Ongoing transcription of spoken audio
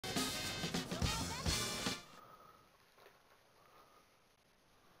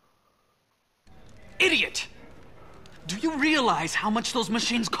idiot! Do you realize how much those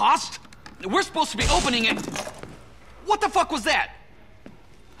machines cost? We're supposed to be opening it. What the fuck was that?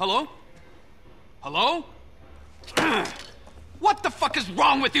 Hello? Hello? What the fuck is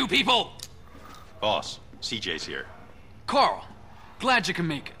wrong with you people? Boss, CJ's here. Carl, glad you can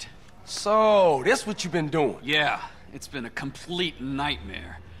make it. So, that's what you've been doing? Yeah, it's been a complete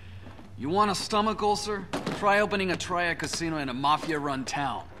nightmare. You want a stomach ulcer? Try opening a triad casino in a mafia-run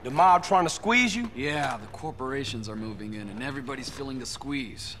town. The mob trying to squeeze you? Yeah, the corporations are moving in and everybody's feeling the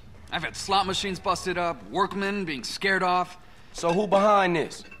squeeze. I've had slot machines busted up, workmen being scared off. So who behind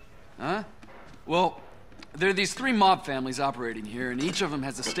this? Huh? Well, there are these 3 mob families operating here, and each of them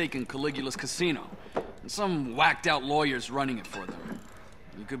has a stake in Caligula's casino. And some whacked-out lawyer's running it for them.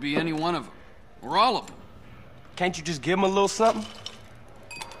 You could be any one of them, or all of them. Can't you just give them a little something?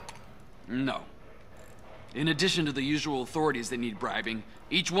 No. In addition to the usual authorities that need bribing,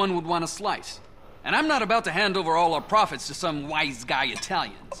 each one would want a slice. And I'm not about to hand over all our profits to some wise guy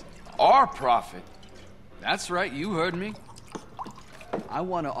Italians. Our profit? That's right, you heard me. I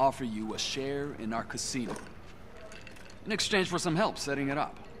want to offer you a share in our casino. In exchange for some help setting it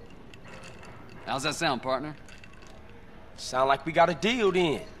up. How's that sound, partner? Sound like we got a deal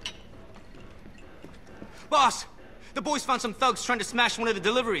then. Boss, the boys found some thugs trying to smash one of the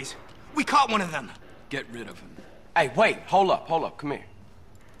deliveries. We caught one of them. Get rid of him. Hey, wait, hold up, come here.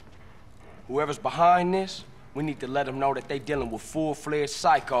 Whoever's behind this, we need to let them know that they dealing with full-fledged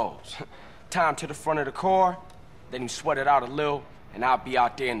psychos. Tie him to the front of the car, let him sweat it out a little, and I'll be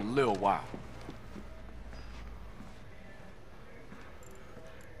out there in a little while.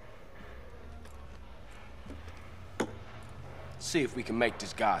 See if we can make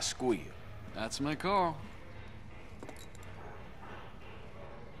this guy squeal. That's my call.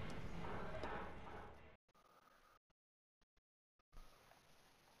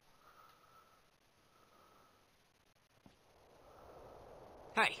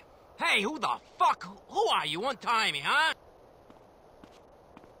 Hey, who the fuck? Who are you? Untie me, huh?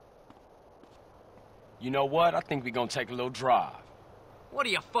 You know what? I think we're gonna take a little drive. What are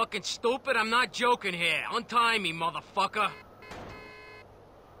you, fucking stupid? I'm not joking here. Untie me, motherfucker.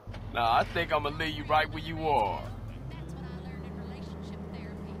 Nah, I think I'm gonna leave you right where you are.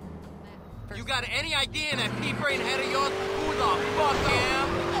 You got any idea in that pea-brain head of yours who the fuck I am?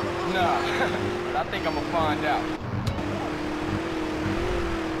 Nah, but I think I'm gonna find out.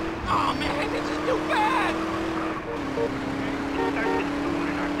 Oh man, this is too bad!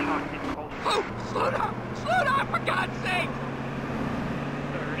 Oh, slow down, for God's sake!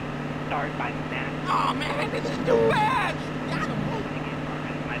 First, start by that. Oh man, this is too bad!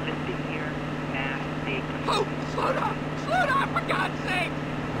 My listing here, mass big. Oh, slow down, for God's sake!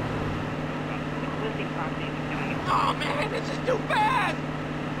 Listing property is doing it. Oh man, this is too bad!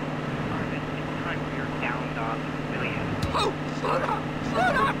 It's time for your down dog civilian. Oh, slow down,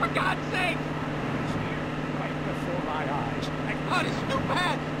 for God's sake! Right before my eyes. Oh, this is too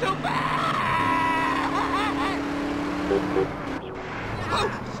bad! Too bad! Oh,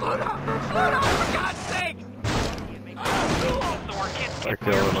 slow down, for God's sake! I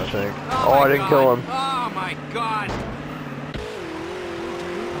killed him, I think. Oh, I didn't kill him. Oh my God!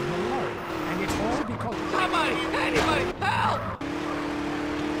 And it's all because Somebody, anybody, help!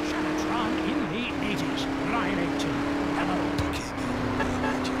 Shanatron in the 80s. Line 18. Hello.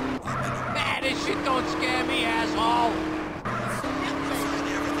 Man, this shit don't scare me, asshole!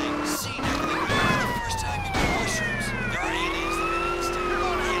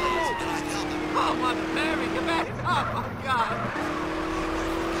 Oh, Mother Mary, come back! Oh my God!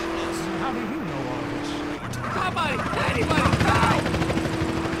 How do you know all this? Somebody, anybody, help!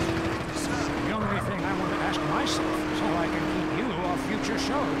 The only thing I want to ask myself is how I can keep you off future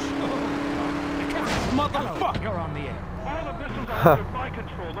shows. Motherfucker! You're on the air. All of this is under my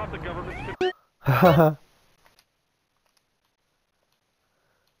control, not the government's.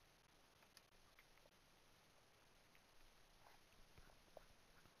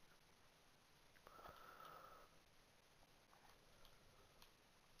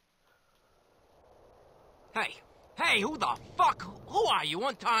 Hey, who the fuck? Who are you?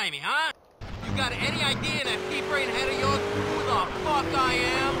 Untie me, huh? You got any idea in that pea-brain head of yours who the fuck I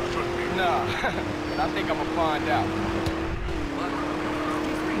am? Nah, but I think I'm gonna find out. What?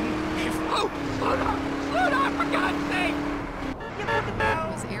 Oh, slow down, for God's sake!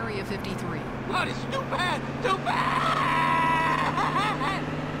 That was Area 53. Oh, this is too bad! Too bad!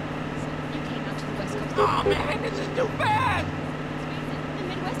 You came out to the West Coast. Oh man, this is too bad! The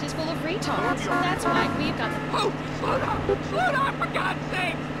Midwest is full of retards. That's why we've got the... Oh, slow down, for God's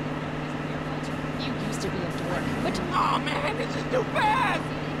sake! You used to be able to work, but... Oh man, this is too bad!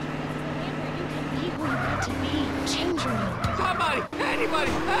 Where you can be who you got to be. Change your name. Somebody!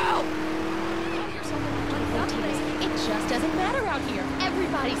 Anybody! Help! It just doesn't matter out here.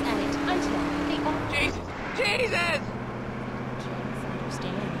 Everybody's at it. Until they all... Jesus! Jesus!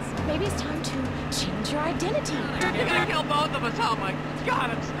 Understands. Maybe it's time to change your identity. You're gonna kill both of us! Oh my God,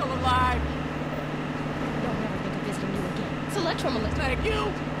 I'm still alive! They'll never think of visiting you again. Select from a list. Thank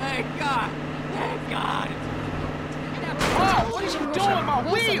you! Thank God! Thank God! Oh, what are you doing, my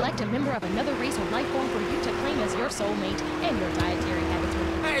we'll wheel? select a member of another race or life form for you to claim as your soulmate, and your dietary habits will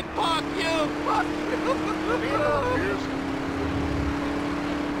be... Hey, fuck you! Fuck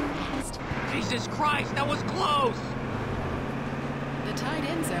you! Jesus Christ, that was close! The tight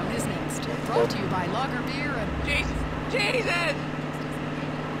end zone is next. Brought to you by Lager Beer and... Jesus! Jesus!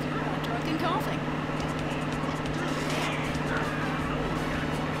 Drunk and coughing.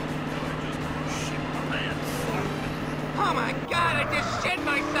 Oh my God, I just shit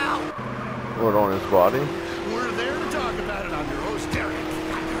myself! What, on his body? We're there to talk about it on your host, Derek.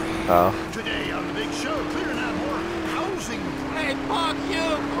 Oh. Today on the big show, clearing out more housing. Hey, fuck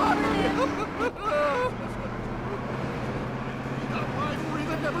you! Fuck you! A rivalry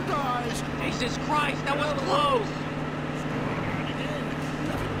that never dies. Jesus Christ, that was close!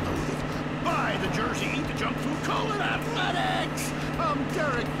 Buy the jersey, eat the junk food, call it athletics. I'm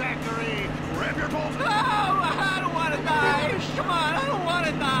Derek Thackeray. Grab your balls. No! I don't want to die! Come on, I don't want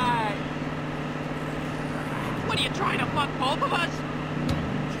to die! What, are you trying to fuck both of us?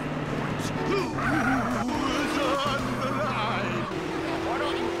 Who's on the line? Why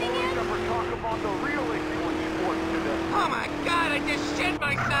don't you boys ever talk about the real issue in sports today? Oh my God, I just shit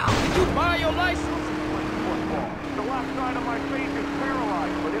myself! Did you buy your license? Football. The left side of my face is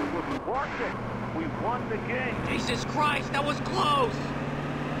paralyzed, but it was worth it. We won the game. Jesus Christ, that was close!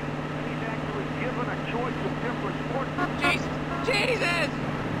 And he's actually given a choice of different sports. Jesus! Jesus!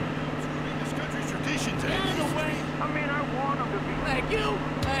 This country's traditions, eh? In a way. I mean, I want him to be. Thank you!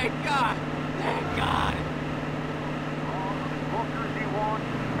 Thank God! Thank God! All the bookers he wants,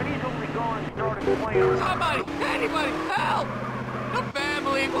 and he's only gone and started playing. Somebody! Anybody! Help! The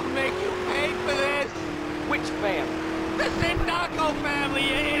family will make you pay for this! Which family? The Sindaco family,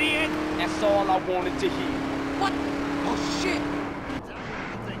 you idiot! That's all I wanted to hear. What? Oh, shit!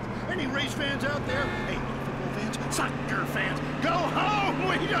 Any race fans out there? Hey, football fans, soccer fans, go home!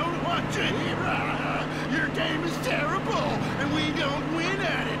 We don't want you here! Your game is terrible, and we don't win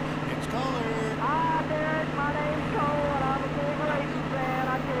at it. Next caller. Hi, Derek. My name's Cole, and I'm a big racing fan.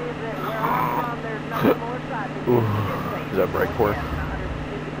 I tell you that where I'm from, there's nothing more exciting than Is that brake work?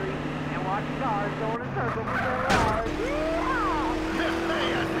 110 degrees and watch cars going in circles for their hours. Hey,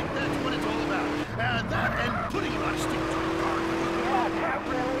 I think that's what it's all about. That and putting a lot of stick to the car. Yeah, that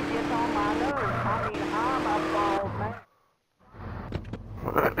really gets on my nerves. I mean, I'm a bald man.